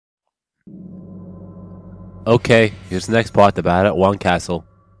Okay, here's the next part, the battle at One Castle.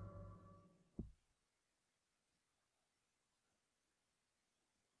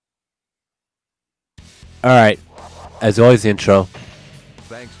 Alright, as always, the intro.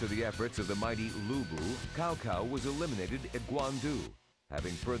 Thanks to the efforts of the mighty Lu Bu, Cao Cao was eliminated at Guandu.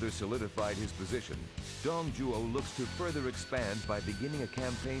 Having further solidified his position, Dong Zhuo looks to further expand by beginning a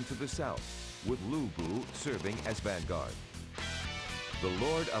campaign to the south, with Lu Bu serving as vanguard. The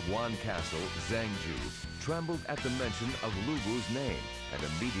Lord of Wan Castle, Zhang Ju, trembled at the mention of Lu Bu's name and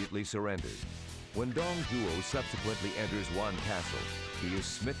immediately surrendered. When Dong Zhuo subsequently enters Wan Castle, he is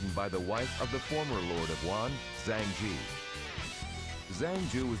smitten by the wife of the former Lord of Wan, Zhang Ji.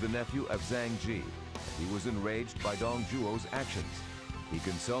 Zhang Ju was the nephew of Zhang Ji. He was enraged by Dong Zhuo's actions. He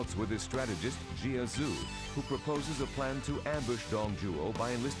consults with his strategist, Jia Zhu, who proposes a plan to ambush Dong Zhuo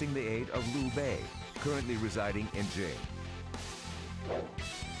by enlisting the aid of Liu Bei, currently residing in Jing.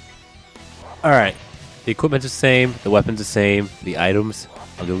 Alright, the equipment's the same, the weapon's the same, the items,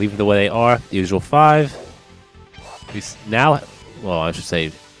 I'm gonna leave them the way they are, the usual 5. We now, well, I should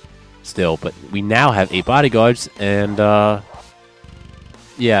say still, but we now have 8 bodyguards, and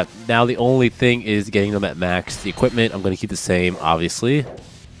yeah, now the only thing is getting them at max. The equipment, I'm going to keep the same, obviously.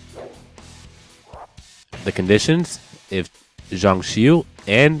 The conditions, if Zhang Xiu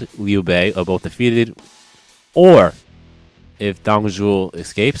and Liu Bei are both defeated, or if Dong Zhuo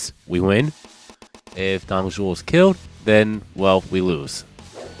escapes, we win. If Dong Zhuo is killed, then, well, we lose.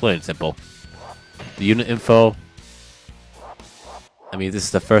 Plain and simple. The unit info, I mean, this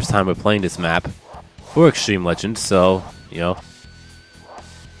is the first time we're playing this map for Extreme Legends, so, you know,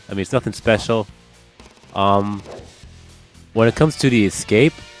 I mean, it's nothing special. When it comes to the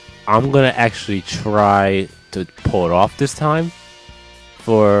escape, I'm gonna actually try to pull it off this time.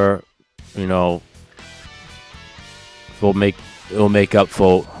 For, you know, it'll make up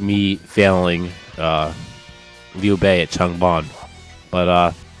for me failing Liu Bei at Changban.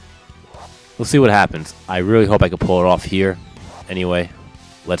 But we'll see what happens. I really hope I can pull it off here. Anyway,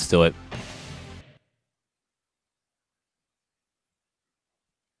 let's do it.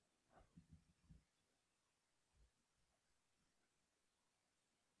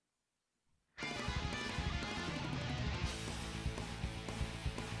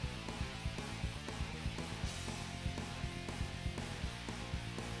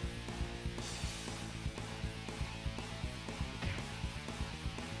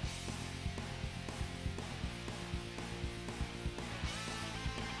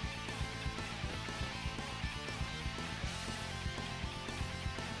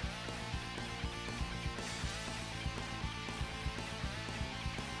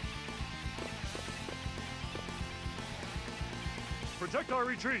 Protect our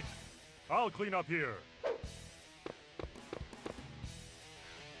retreat. I'll clean up here.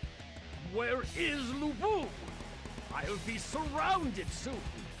 Where is Lu Bu? I'll be surrounded soon.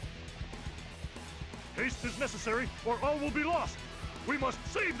 Haste is necessary, or all will be lost. We must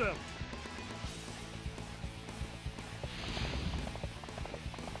save them.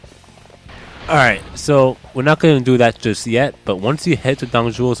 Alright, so we're not going to do that just yet, but once you head to Dong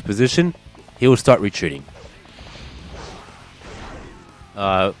Zhuo's position, he will start retreating.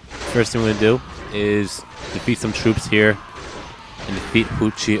 First thing we're going to do is defeat some troops here and defeat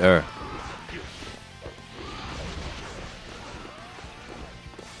Hu Chi-er.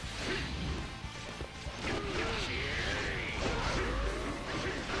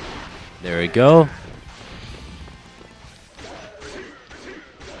 There we go.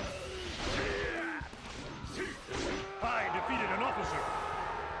 I defeated an officer.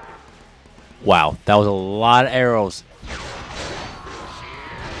 Wow, that was a lot of arrows.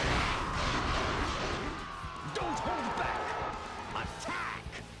 Don't hold back. Attack.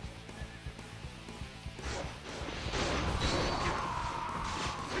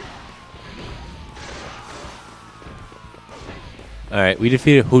 Alright, we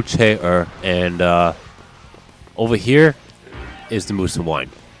defeated Hu Che-er, and over here is the Moose and Wine.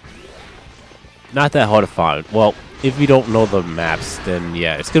 Not that hard to find. Well, if you don't know the maps, then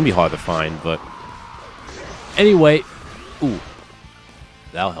yeah, it's going to be hard to find, but anyway, ooh,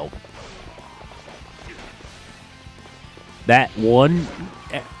 that'll help. That one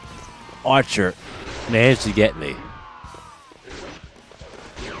archer managed to get me.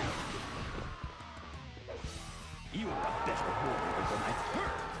 You are a better warrior than I've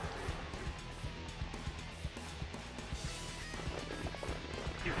heard.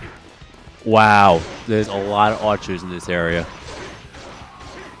 Wow, there's a lot of archers in this area.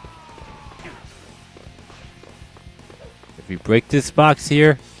 If we break this box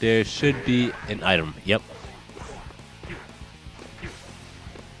here, there should be an item. Yep.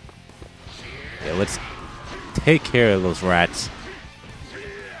 Yeah, let's take care of those rats.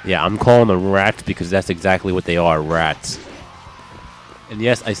 Yeah, I'm calling them rats because that's exactly what they are, rats. And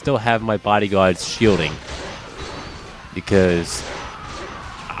yes, I still have my bodyguards shielding. Because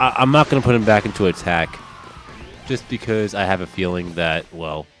I'm not going to put him back into attack. Just because I have a feeling that,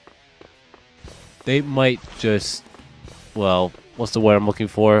 well, they might just, well, what's the word I'm looking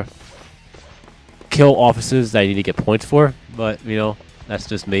for? Kill officers that I need to get points for. But, you know, that's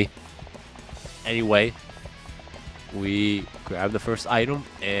just me. Anyway, we grab the first item,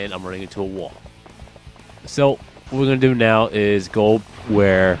 and I'm running into a wall. So, what we're going to do now is go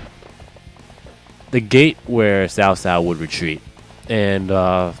where the gate where Cao Cao would retreat. And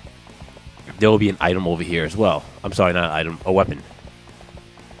there will be an item over here as well. I'm sorry, not an item, a weapon.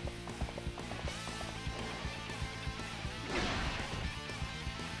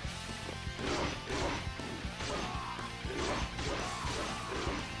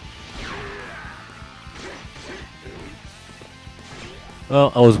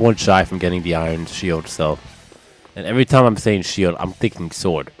 Well, I was one shy from getting the iron shield, so. And every time I'm saying shield, I'm thinking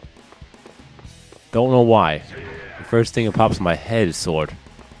sword. Don't know why. The first thing that pops in my head is sword.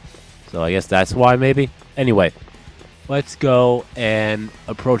 So I guess that's why, maybe? Anyway, let's go and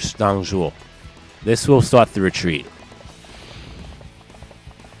approach Dang Zhuo. This will start the retreat.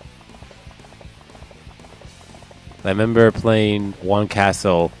 I remember playing one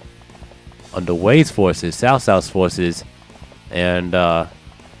castle under Wei's forces, Cao Cao's forces, and the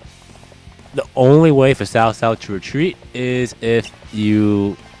only way for Cao Cao to retreat is if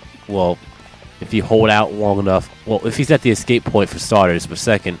you, well, if you hold out long enough. Well, if he's at the escape point for starters, but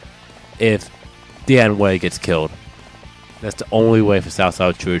second, if Dian Wei gets killed. That's the only way for Cao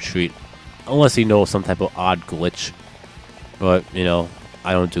Cao to retreat. Unless he knows some type of odd glitch. But, you know,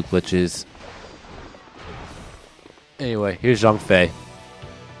 I don't do glitches. Anyway, here's Zhang Fei.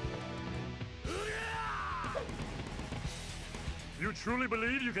 You truly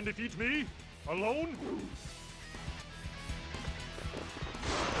believe you can defeat me? Alone?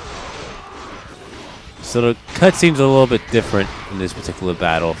 So the cutscene's a little bit different in this particular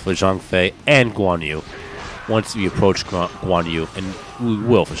battle for Zhang Fei and Guan Yu. Once we approach Guan Yu, and we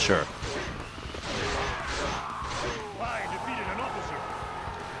will for sure. I defeated an officer.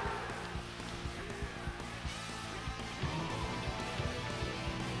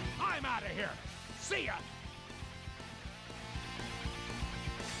 I'm out of here. See ya.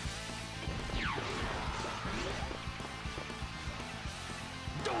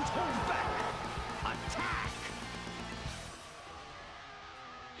 Don't hold back. Attack.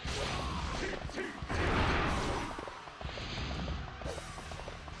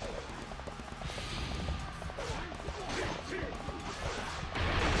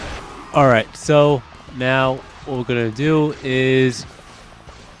 Alright, so now what we're going to do is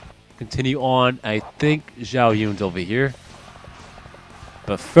continue on. I think Zhao Yun's over here.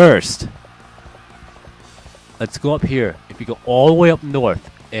 But first, let's go up here. If you go all the way up north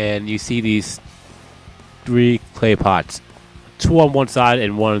and you see these 3 clay pots, 2 on one side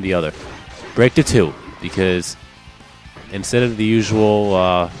and 1 on the other, break the 2 because instead of the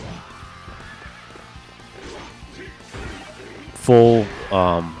usual full,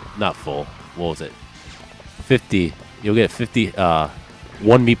 not full, what was it? 50, you'll get 50,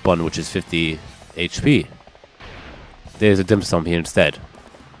 1 meat bun, which is 50 HP. There's a dim sum here instead.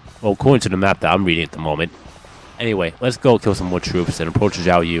 Well, according to the map that I'm reading at the moment. Anyway, let's go kill some more troops and approach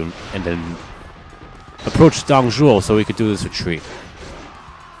Zhao Yun, and then approach Dang Zhuo so we could do this retreat.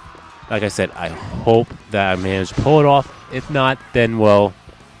 Like I said, I hope that I manage to pull it off. If not, then, well,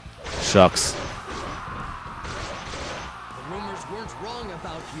 shucks. The rumors weren't wrong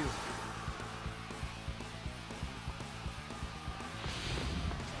about you.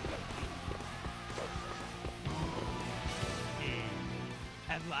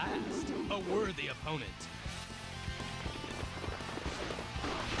 At last, a worthy opponent.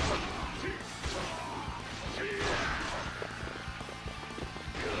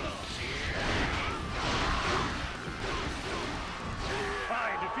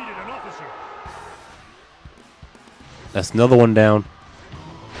 I defeated an officer. That's another one down.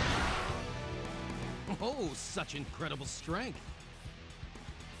 Oh, such incredible strength.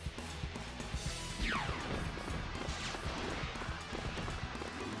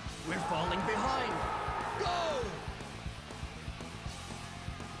 We're falling behind. Go!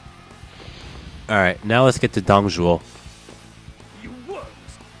 Alright, now let's get to Dang Zhuo. You worms!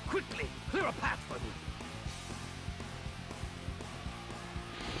 Quickly, clear a path for me.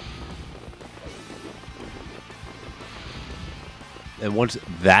 And once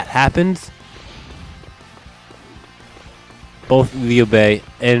that happens, both Liu Bei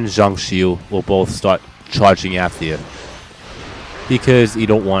and Zhang Xiu will both start charging after you. Because they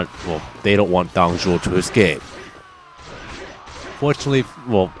don't want Dong Zhuo to escape. Fortunately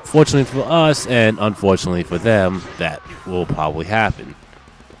for us, and unfortunately for them, that will probably happen.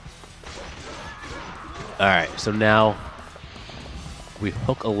 Alright, so now we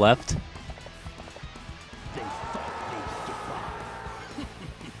hook a left. They thought they would get by.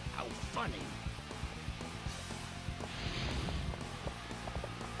 How funny.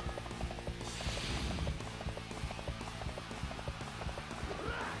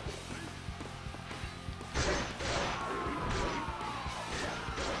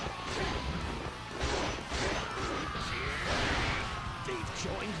 They've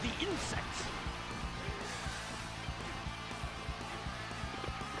joined the insects.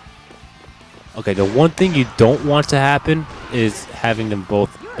 Okay, the one thing you don't want to happen is having them both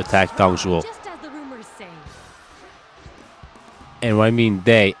attack Dong Zhuo. Just as the rumors say. And when I mean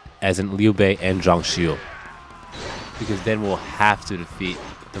they, as in Liu Bei and Zhang Xiu. Because then we'll have to defeat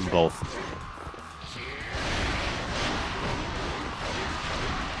them both.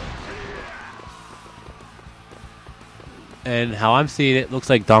 And how I'm seeing it, looks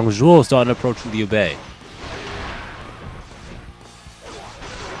like Dong Zhuo is starting to approach Liu Bei.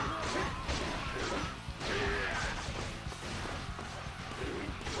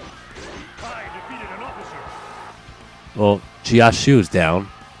 I defeated an officer. Well, Jia Shu's down.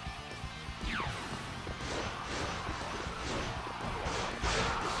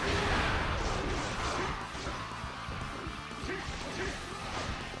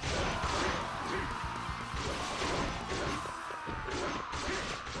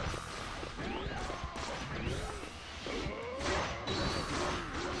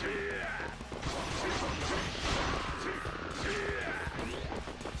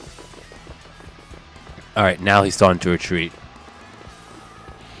 Alright, now he's starting to retreat.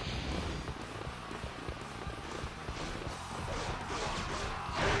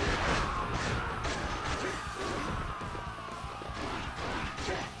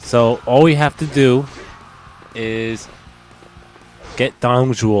 So all we have to do is get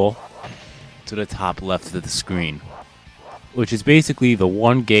Dong Zhuo to the top left of the screen, which is basically the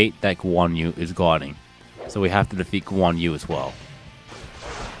one gate that Guan Yu is guarding. So we have to defeat Guan Yu as well.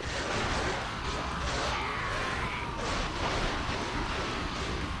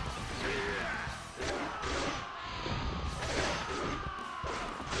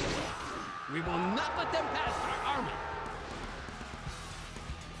 We will not let them pass our army.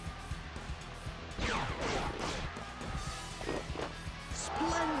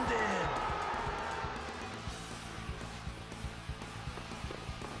 Splendid.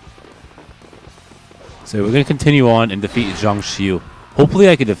 So we're going to continue on and defeat Zhang Xiu. Hopefully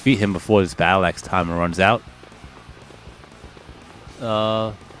I can defeat him before this battle axe timer runs out.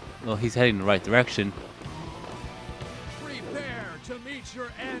 Well, he's heading in the right direction. Prepare to meet your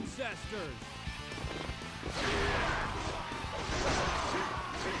ancestors.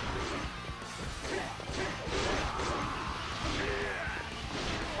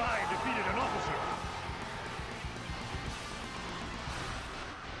 I defeated an officer.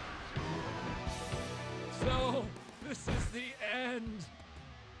 So, this is the end.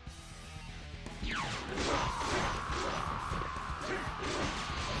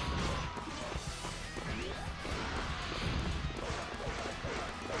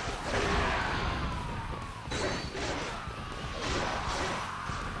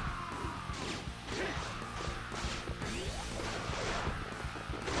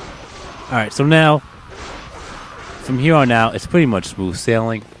 Alright, so now, from here on out, it's pretty much smooth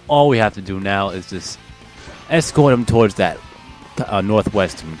sailing. All we have to do now is just escort him towards that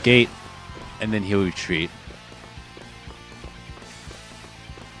northwestern gate, and then he'll retreat.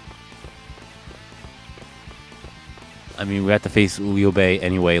 I mean, we have to face Liu Bei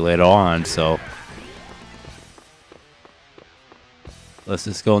anyway later on, so let's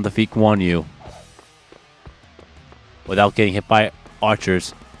just go and defeat Guan Yu without getting hit by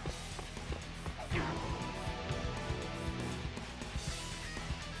archers.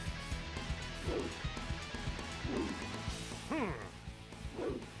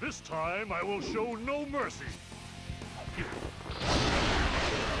 This time I will show no mercy.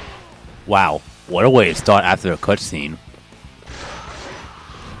 Wow, what a way to start after a cutscene.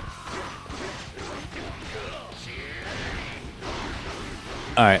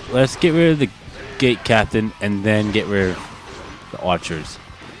 Alright, let's get rid of the gate captain and then get rid of the archers.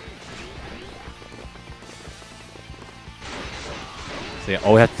 So yeah,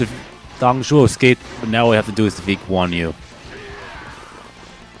 all we have to Dong Zhuo escaped, but now all we have to do is defeat Guan Yu.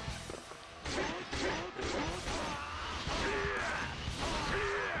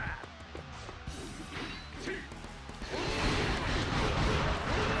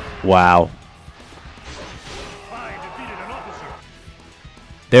 Wow. I defeated an officer.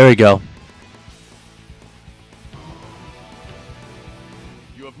 There we go.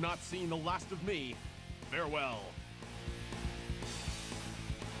 You have not seen the last of me. Farewell.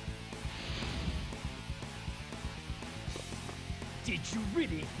 Did you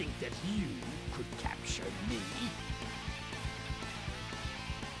really think that you could capture me?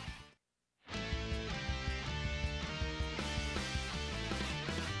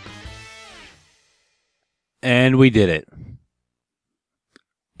 And we did it.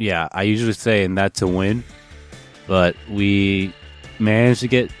 Yeah, I usually say and that's a win, but we managed to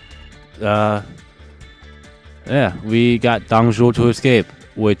get we got Dong Zhuo to escape,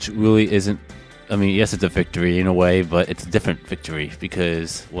 which really isn't, I mean, yes, it's a victory in a way, but it's a different victory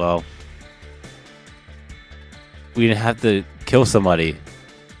because, well, we didn't have to kill somebody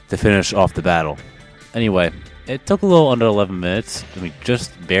to finish off the battle. Anyway, it took a little under 11 minutes. I mean,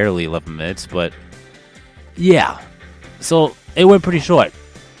 just barely 11 minutes, but yeah. So it went pretty short.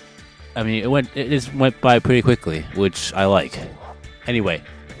 I mean, it just went by pretty quickly, which I like. Anyway,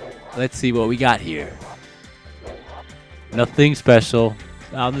 let's see what we got here. Nothing special.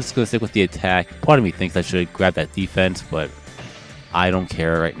 I'm just going to stick with the attack. Part of me thinks I should grab that defense, but I don't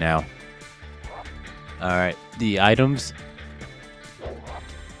care right now. Alright, the items.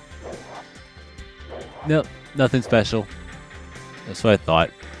 Nope, nothing special. That's what I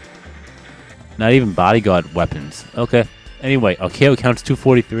thought. Not even bodyguard weapons. Okay. Anyway, our KO count's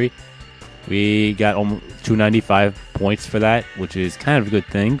 243. We got almost 295 points for that, which is kind of a good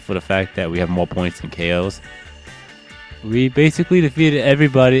thing for the fact that we have more points than KOs. We basically defeated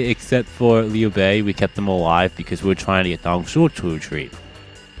everybody except for Liu Bei. We kept them alive because we were trying to get Dong Zhuo to retreat.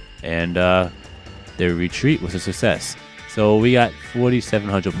 And their retreat was a success. So we got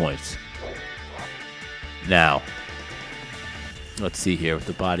 4,700 points. Now, let's see here with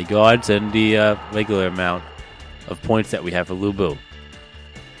the bodyguards and the regular amount of points that we have for Lu Bu.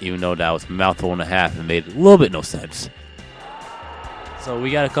 Even though that was a mouthful and a half and made a little bit no sense. So we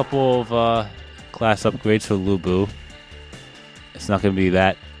got a couple of class upgrades for Lu Bu. It's not going to be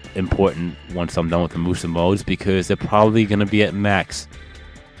that important once I'm done with the Musa modes because they're probably going to be at max.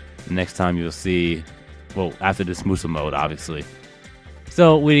 The next time you'll see, well, after this Musa mode, obviously.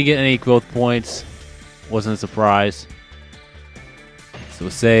 So we didn't get any growth points. Wasn't a surprise. So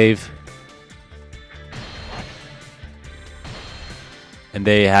save. And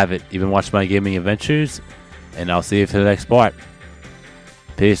there you have it. You've been watching my gaming adventures, and I'll see you for the next part.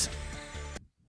 Peace.